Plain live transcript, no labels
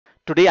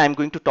Today I'm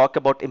going to talk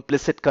about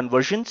implicit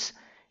conversions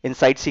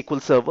inside SQL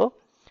Server.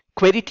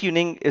 Query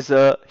tuning is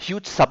a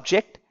huge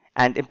subject,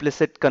 and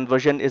implicit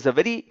conversion is a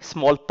very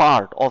small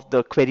part of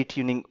the query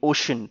tuning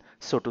ocean,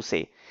 so to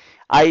say.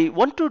 I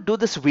want to do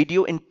this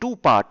video in two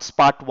parts,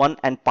 part 1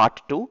 and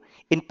part 2.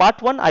 In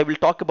part 1, I will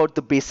talk about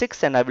the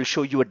basics and I will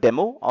show you a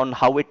demo on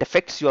how it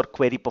affects your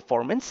query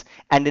performance.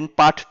 And in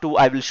part 2,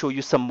 I will show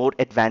you some more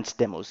advanced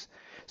demos.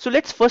 So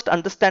let's first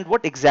understand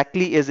what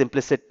exactly is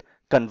implicit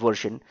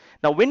conversion.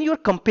 Now, when you're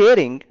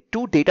comparing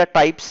two data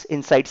types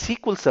inside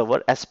SQL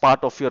Server as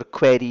part of your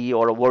query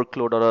or a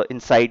workload or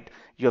inside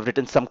you have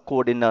written some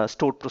code in a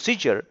stored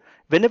procedure,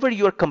 whenever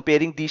you are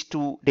comparing these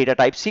two data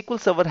types, SQL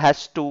Server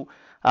has to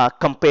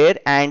compare,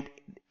 and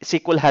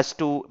SQL has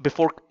to,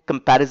 before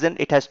comparison,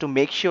 it has to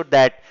make sure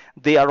that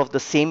they are of the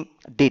same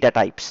data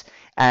types.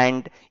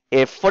 And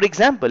if, for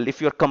example, if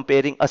you're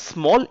comparing a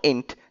small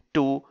int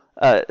to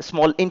a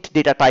small int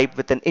data type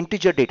with an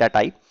integer data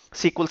type,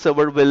 SQL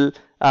Server will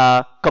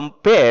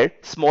compare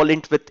small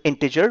int with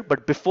integer,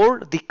 but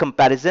before the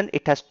comparison,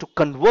 it has to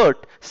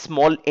convert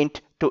small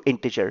int to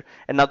integer.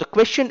 And now the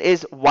question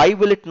is, why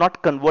will it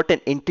not convert an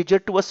integer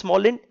to a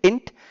small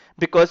int?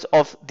 Because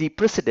of the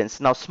precedence.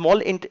 Now, small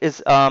int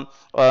is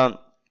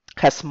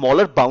has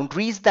smaller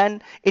boundaries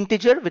than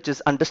integer, which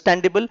is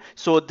understandable.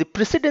 So the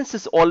precedence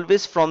is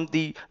always from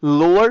the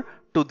lower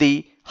to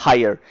the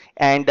higher.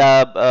 And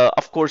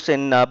of course,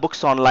 in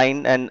books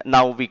online, and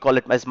now we call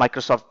it as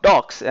Microsoft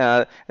Docs,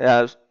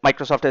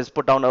 Microsoft has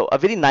put down a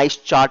very nice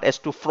chart as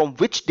to from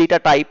which data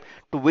type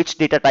to which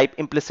data type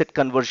implicit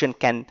conversion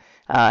can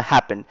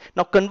happen.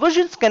 Now,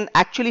 conversions can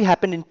actually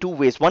happen in two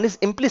ways. One is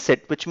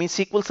implicit, which means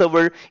SQL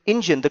Server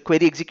engine, the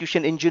query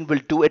execution engine, will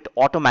do it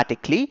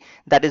automatically.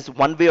 That is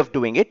one way of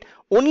doing it,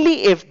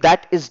 only if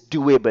that is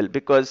doable,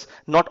 because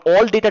not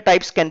all data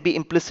types can be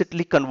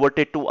implicitly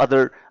converted to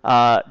other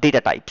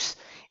data types.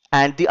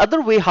 And the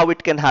other way how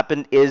it can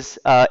happen is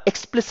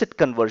explicit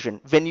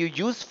conversion. When you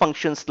use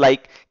functions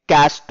like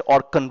cast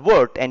or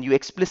convert and you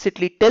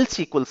explicitly tell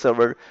SQL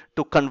Server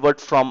to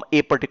convert from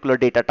a particular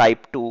data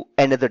type to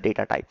another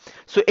data type.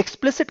 So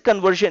explicit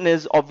conversion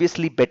is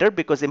obviously better,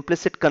 because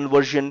implicit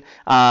conversion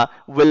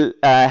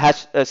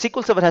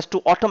SQL Server has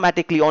to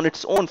automatically on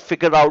its own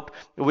figure out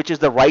which is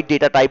the right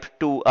data type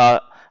to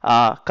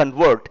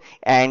convert,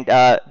 and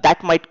that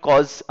might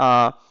cause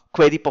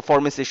query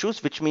performance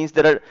issues, which means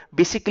there are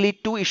basically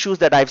two issues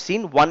that I've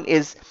seen. One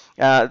is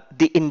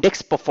the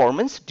index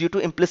performance. Due to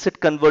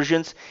implicit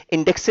conversions,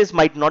 indexes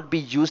might not be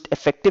used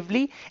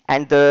effectively,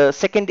 and the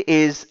second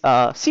is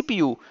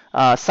CPU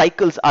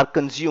cycles are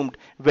consumed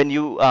when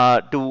you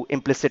do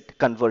implicit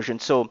conversion.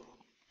 So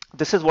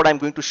this is what I'm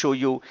going to show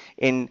you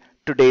in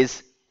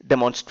today's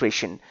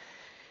demonstration.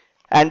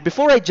 And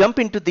before I jump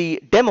into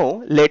the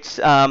demo, let's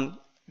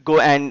go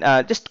and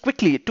just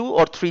quickly 2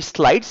 or 3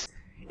 slides.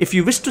 If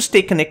you wish to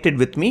stay connected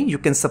with me, you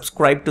can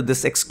subscribe to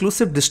this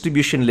exclusive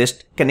distribution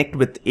list, Connect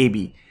with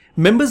AB.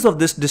 Members of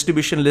this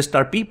distribution list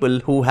are people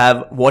who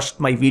have watched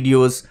my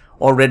videos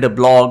or read a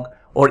blog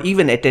or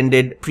even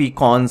attended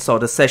pre-cons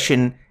or a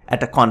session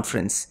at a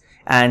conference.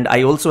 And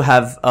I also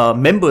have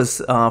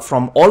members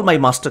from all my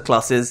master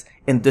classes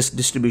in this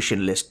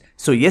distribution list.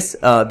 So yes,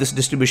 this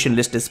distribution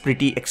list is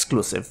pretty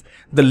exclusive.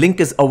 The link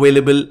is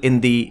available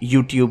in the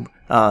YouTube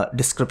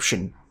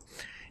description.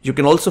 You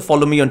can also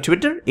follow me on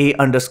Twitter,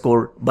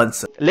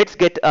 _Bansal. Let's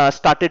get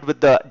started with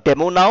the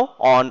demo now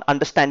on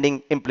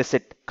understanding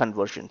implicit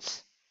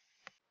conversions.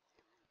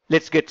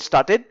 Let's get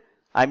started.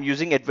 I'm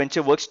using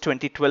AdventureWorks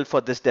 2012 for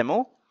this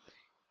demo.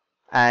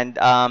 And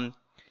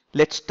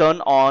let's turn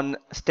on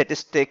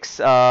statistics,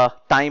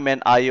 time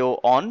and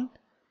IO on.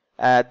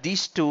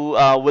 These two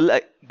will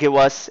give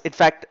us, in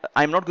fact,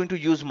 I'm not going to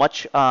use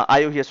much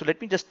IO here. So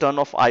let me just turn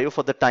off IO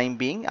for the time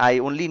being. I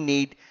only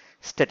need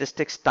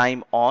statistics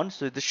time on,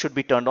 so this should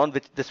be turned on,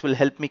 which this will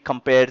help me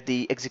compare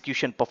the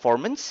execution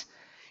performance.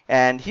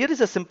 And here is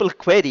a simple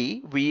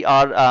query. We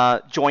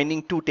are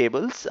joining two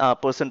tables,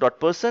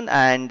 person.person,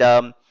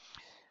 and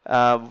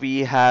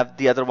we have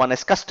the other one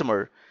as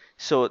customer.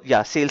 So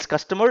yeah, sales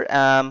customer,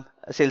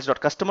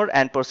 sales.customer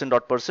and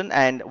person.person,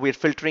 and we're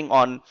filtering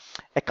on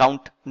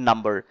account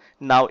number.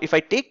 Now, if I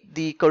take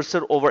the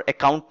cursor over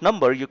account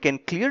number, you can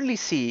clearly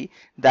see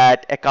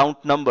that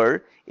account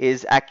number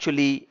is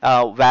actually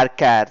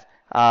varchar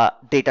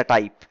data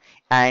type,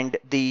 and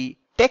the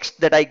text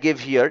that I give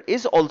here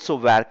is also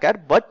varchar,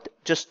 but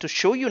just to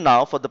show you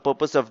now for the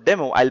purpose of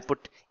demo, I'll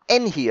put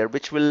n here,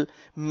 which will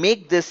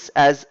make this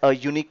as a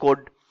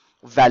Unicode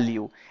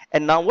value.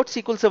 And now what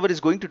SQL Server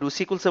is going to do,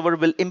 SQL Server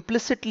will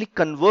implicitly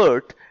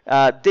convert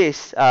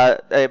this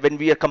when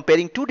we are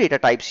comparing two data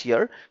types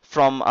here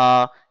from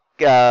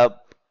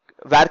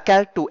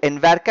varchar to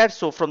nvarchar.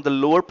 So from the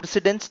lower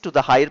precedence to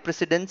the higher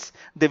precedence,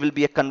 there will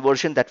be a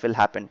conversion that will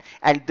happen,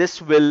 and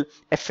this will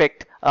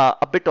affect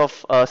a bit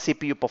of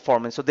CPU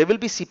performance. So there will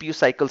be CPU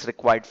cycles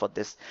required for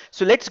this.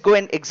 So let's go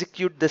and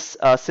execute this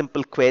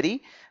simple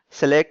query.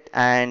 Select,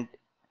 and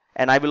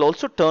I will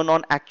also turn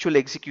on actual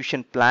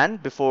execution plan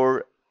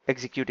before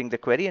executing the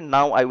query, and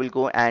now I will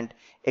go and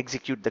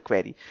execute the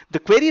query. The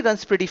query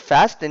runs pretty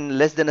fast. In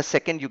less than a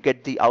second, you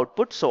get the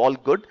output. So all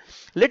good.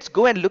 Let's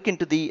go and look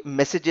into the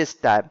messages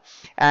tab.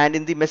 And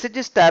in the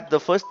messages tab, the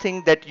first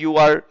thing that you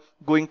are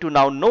going to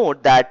now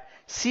note that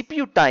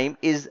CPU time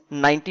is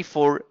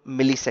 94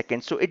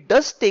 milliseconds. So it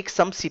does take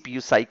some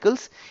CPU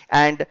cycles,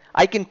 and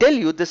I can tell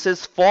you this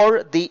is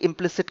for the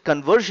implicit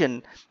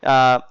conversion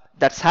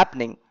that's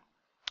happening.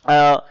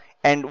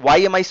 And why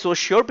am I so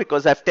sure?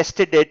 Because I've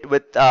tested it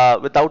with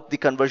without the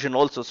conversion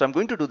also. So I'm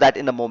going to do that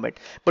in a moment.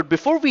 But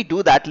before we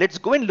do that, let's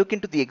go and look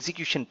into the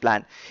execution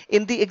plan.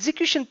 In the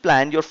execution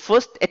plan, your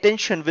first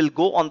attention will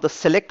go on the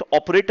select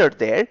operator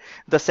there.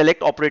 The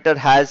select operator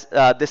has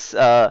this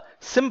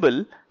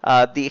symbol,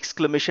 the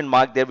exclamation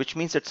mark there, which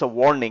means it's a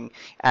warning.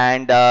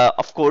 And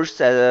of course,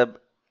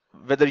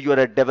 whether you are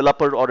a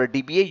developer or a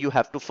DBA, you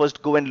have to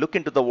first go and look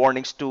into the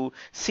warnings to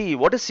see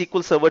what is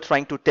SQL Server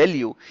trying to tell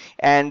you.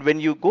 And when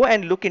you go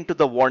and look into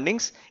the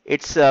warnings,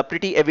 it's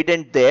pretty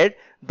evident there.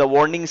 The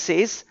warning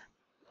says,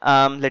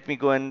 let me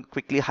go and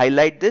quickly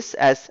highlight this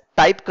as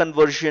type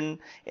conversion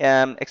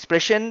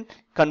expression,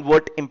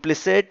 convert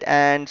implicit,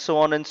 and so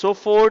on and so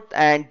forth.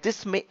 And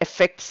this may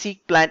affect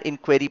seek plan in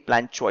query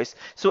plan choice.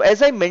 So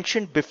as I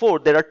mentioned before,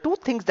 there are two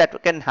things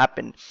that can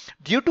happen.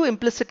 Due to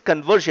implicit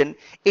conversion,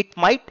 it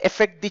might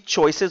affect the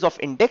choices of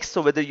index.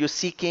 So whether you're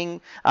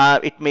seeking,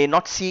 it may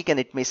not seek and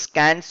it may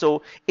scan.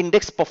 So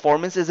index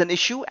performance is an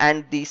issue.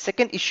 And the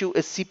second issue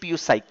is CPU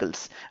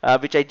cycles,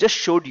 which I just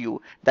showed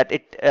you that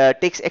it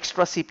takes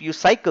extra CPU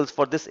cycles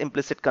for this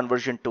implicit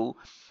conversion to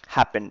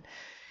happen.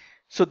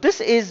 So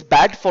this is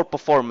bad for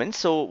performance.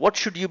 So what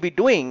should you be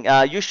doing?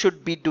 You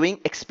should be doing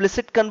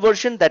explicit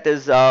conversion, that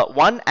is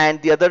one,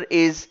 and the other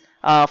is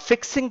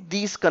fixing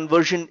these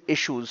conversion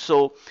issues.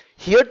 So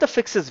here the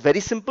fix is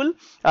very simple.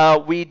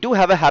 We do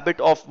have a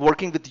habit of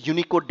working with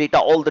Unicode data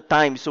all the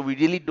time, so we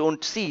really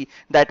don't see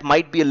that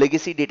might be a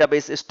legacy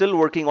database is still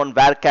working on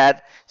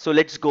varchar. So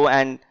let's go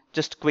and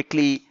just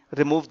quickly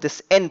remove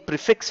this n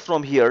prefix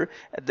from here.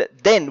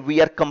 Then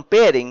we are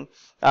comparing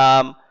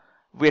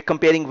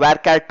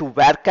varchar to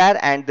varchar,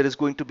 and there is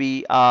going to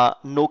be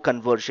no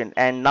conversion.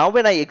 And now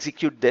when I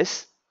execute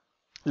this,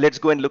 let's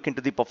go and look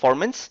into the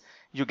performance.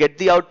 You get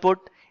the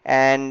output,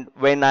 and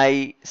when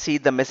I see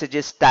the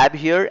messages tab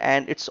here,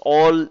 and it's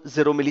all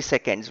 0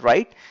 milliseconds,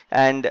 right?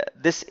 And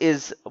this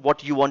is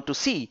what you want to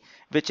see,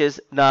 which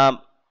is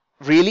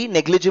really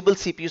negligible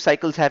CPU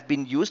cycles have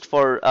been used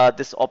for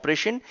this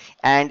operation,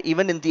 and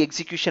even in the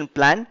execution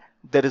plan,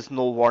 there is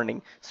no warning.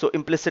 So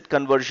implicit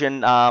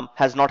conversion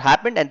has not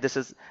happened, and this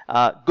is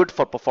good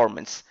for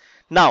performance.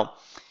 Now,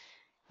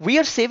 we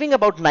are saving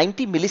about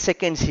 90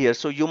 milliseconds here.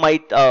 So you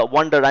might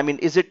wonder, I mean,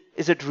 is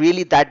it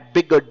really that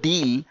big a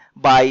deal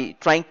by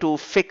trying to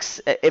fix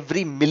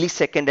every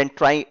millisecond and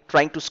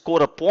trying to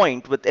score a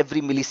point with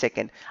every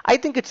millisecond? I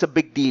think it's a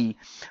big deal.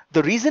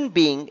 The reason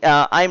being,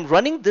 I'm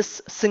running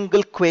this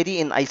single query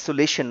in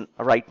isolation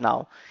right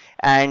now.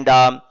 And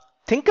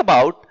think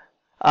about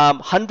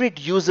 100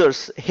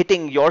 users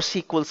hitting your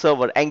SQL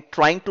Server and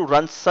trying to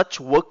run such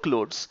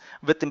workloads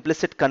with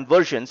implicit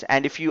conversions.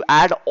 And if you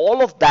add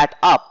all of that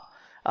up,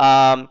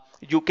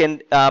 you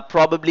can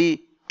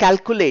probably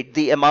calculate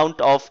the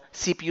amount of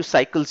CPU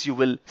cycles you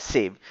will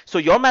save. So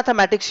your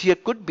mathematics here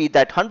could be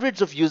that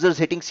hundreds of users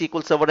hitting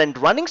SQL Server and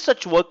running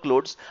such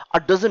workloads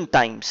a dozen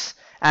times,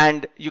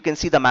 and you can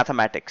see the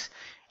mathematics.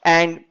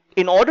 And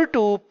in order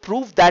to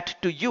prove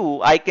that to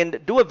you, I can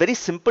do a very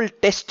simple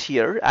test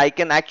here. I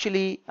can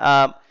actually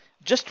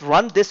just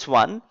run this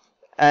one,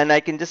 and I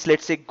can just,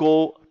 let's say,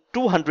 go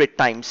 200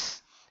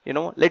 times.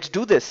 Let's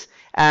do this.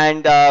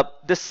 And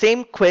the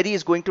same query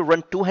is going to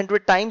run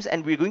 200 times,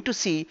 and we're going to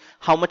see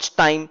how much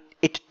time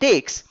it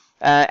takes.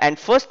 And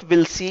first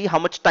we'll see how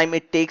much time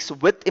it takes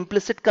with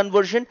implicit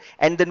conversion,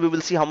 and then we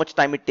will see how much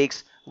time it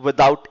takes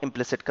without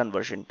implicit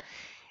conversion.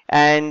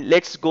 And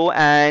let's go,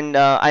 and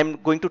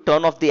I'm going to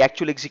turn off the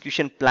actual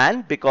execution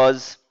plan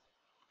because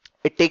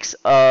it takes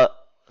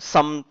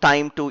some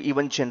time to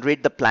even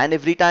generate the plan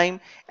every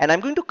time. And I'm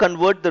going to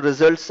convert the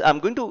results. I'm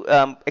going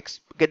to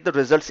get the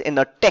results in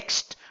a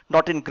text,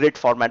 not in grid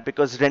format,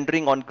 because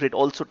rendering on grid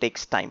also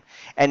takes time.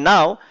 And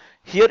now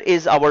here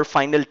is our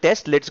final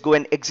test. Let's go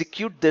and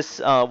execute this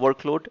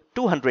workload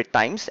 200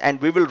 times,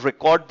 and we will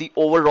record the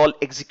overall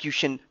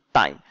execution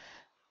time.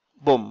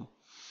 Boom.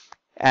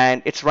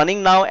 And it's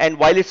running now, and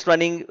while it's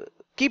running,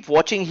 keep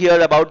watching here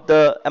about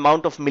the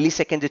amount of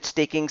milliseconds it's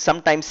taking.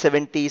 Sometimes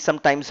 70,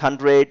 sometimes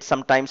 100,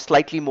 sometimes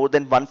slightly more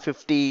than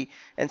 150,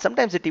 and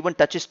sometimes it even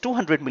touches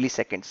 200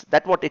 milliseconds.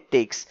 That's what it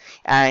takes.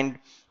 And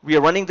we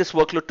are running this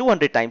workload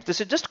 200 times. This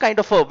is just kind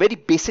of a very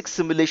basic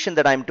simulation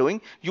that I'm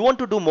doing. You want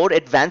to do more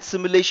advanced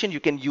simulation,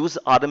 you can use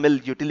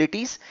RML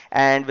utilities.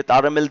 And with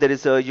RML, there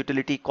is a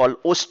utility called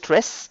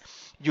ostress.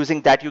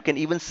 Using that, you can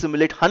even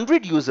simulate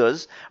 100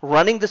 users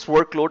running this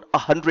workload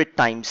 100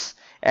 times.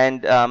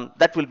 And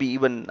that will be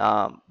even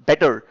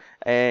better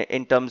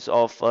in terms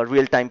of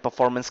real-time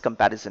performance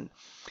comparison.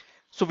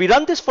 So we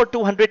run this for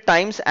 200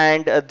 times,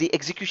 and the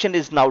execution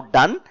is now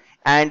done.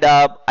 And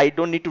I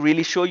don't need to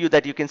really show you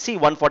that. You can see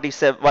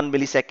 147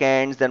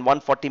 milliseconds, then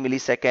 140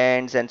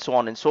 milliseconds, and so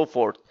on and so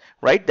forth,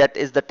 right? That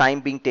is the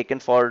time being taken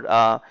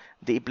for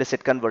the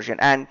implicit conversion.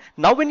 And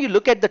now when you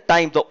look at the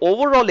time, the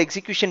overall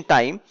execution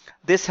time,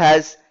 this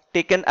has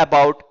taken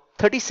about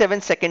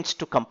 37 seconds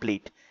to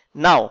complete.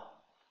 Now,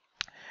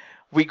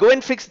 we go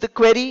and fix the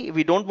query.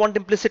 We don't want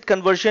implicit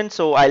conversion,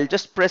 so I'll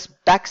just press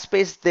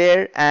backspace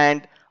there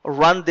and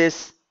run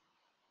this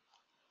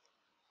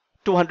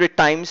 200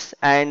 times,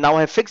 and now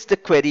I have fixed the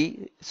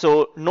query.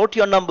 So note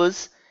your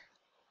numbers.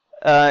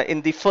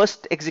 In the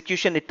first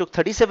execution, it took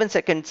 37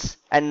 seconds,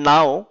 and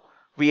now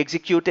we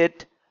execute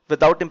it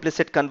without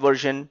implicit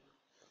conversion.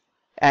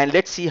 And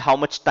let's see how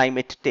much time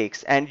it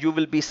takes. And you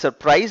will be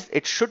surprised,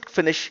 it should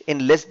finish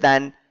in less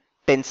than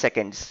 10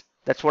 seconds.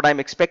 That's what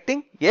I'm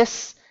expecting.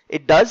 Yes,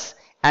 it does.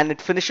 And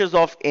it finishes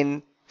off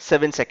in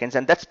 7 seconds,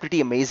 and that's pretty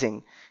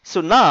amazing.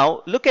 So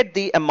now look at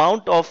the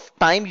amount of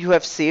time you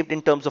have saved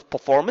in terms of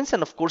performance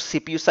and of course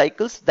CPU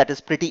cycles. That is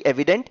pretty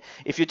evident.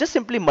 If you just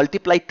simply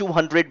multiply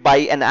 200 by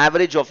an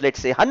average of, let's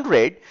say,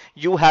 100,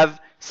 you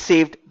have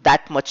saved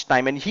that much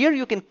time. And here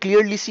you can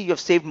clearly see you have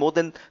saved more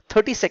than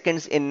 30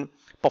 seconds in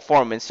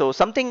performance. So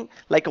something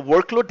like a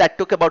workload that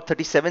took about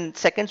 37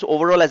 seconds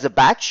overall as a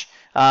batch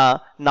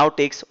now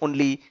takes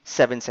only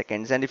 7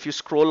 seconds. And if you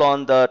scroll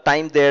on the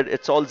time there,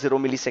 it's all 0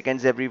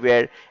 milliseconds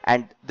everywhere,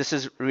 and this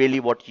is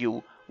really what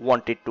you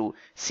wanted to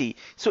see.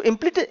 So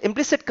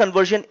implicit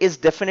conversion is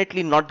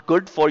definitely not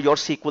good for your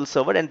SQL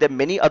Server, and there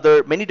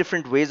are many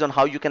different ways on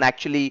how you can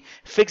actually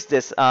fix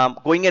this.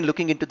 Going and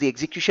looking into the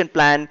execution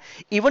plan,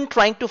 even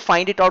trying to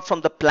find it out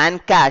from the plan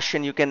cache,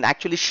 and you can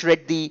actually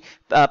shred the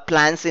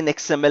plans in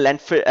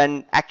XML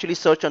and actually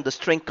search on the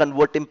string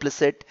convert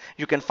implicit.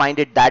 You can find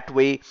it that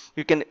way.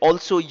 You can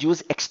also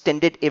use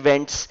extended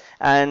events,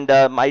 and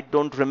I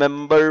don't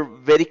remember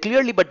very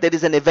clearly, but there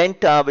is an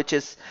event which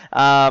is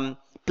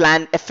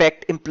plan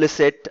effect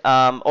implicit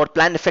or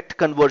plan effect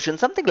conversion,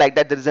 something like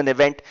that. There is an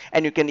event,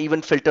 and you can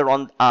even filter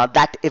on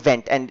that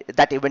event, and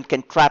that event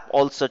can trap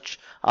all such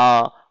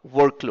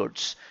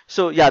workloads.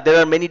 So yeah, there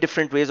are many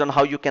different ways on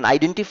how you can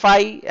identify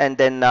and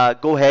then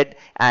go ahead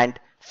and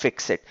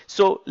fix it.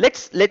 So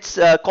let's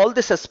call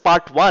this as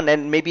part 1,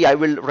 and maybe I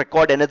will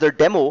record another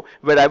demo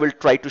where I will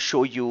try to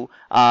show you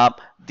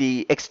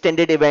the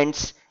extended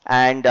events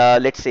and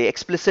let's say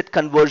explicit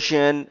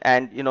conversion,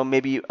 and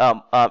maybe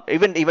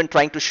even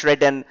trying to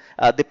shred and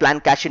the plan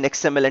cache in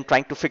XML and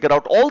trying to figure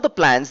out all the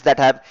plans that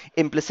have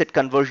implicit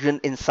conversion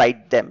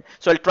inside them.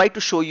 So I'll try to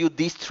show you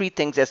these 3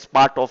 things as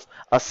part of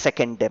a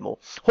second demo.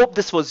 Hope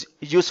this was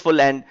useful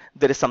and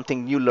there is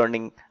something new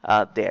learning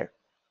there.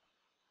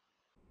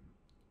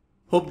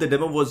 Hope the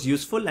demo was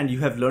useful and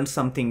you have learned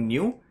something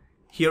new.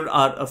 Here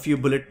are a few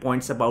bullet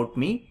points about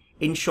me.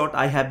 In short,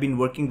 I have been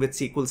working with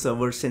SQL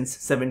Server since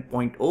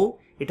 7.0.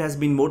 It has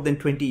been more than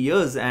 20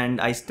 years and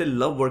I still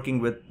love working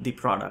with the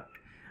product.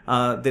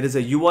 There is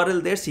a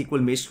URL there,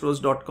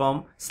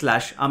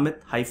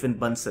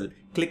 sqlmaestros.com/Amit-Bansal.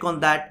 Click on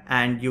that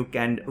and you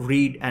can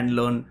read and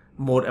learn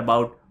more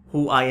about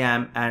who I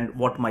am and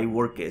what my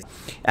work is.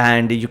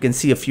 And you can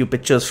see a few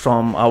pictures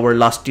from our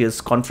last year's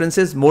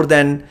conferences. More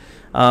than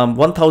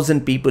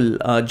 1,000 people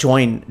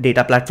join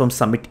Data Platform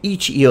Summit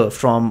each year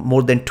from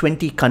more than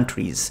 20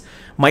 countries.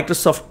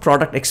 Microsoft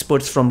product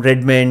experts from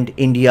Redmond,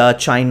 India,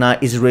 China,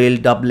 Israel,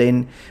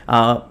 Dublin,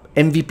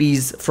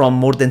 MVPs from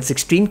more than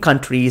 16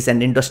 countries,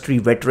 and industry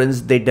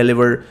veterans. They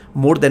deliver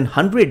more than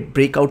 100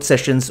 breakout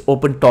sessions,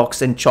 open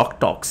talks, and chalk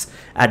talks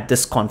at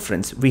this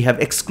conference. We have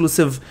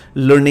exclusive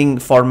learning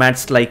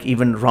formats like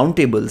even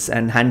roundtables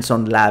and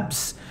hands-on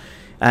labs.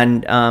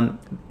 And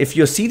if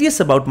you're serious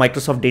about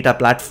Microsoft Data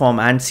Platform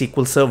and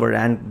SQL Server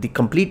and the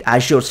complete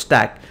Azure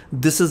stack,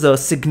 this is a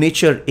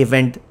signature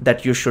event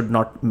that you should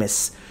not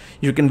miss.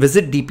 You can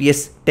visit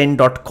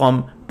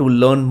dps10.com to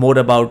learn more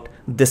about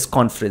this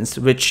conference,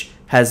 which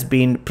has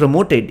been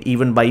promoted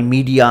even by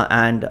media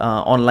and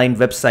online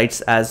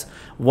websites as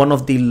one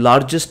of the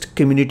largest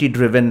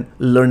community-driven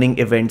learning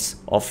events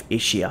of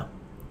Asia.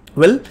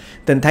 Well,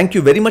 then thank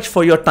you very much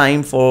for your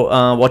time for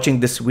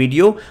watching this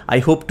video. I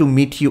hope to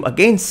meet you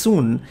again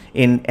soon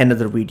in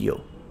another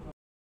video.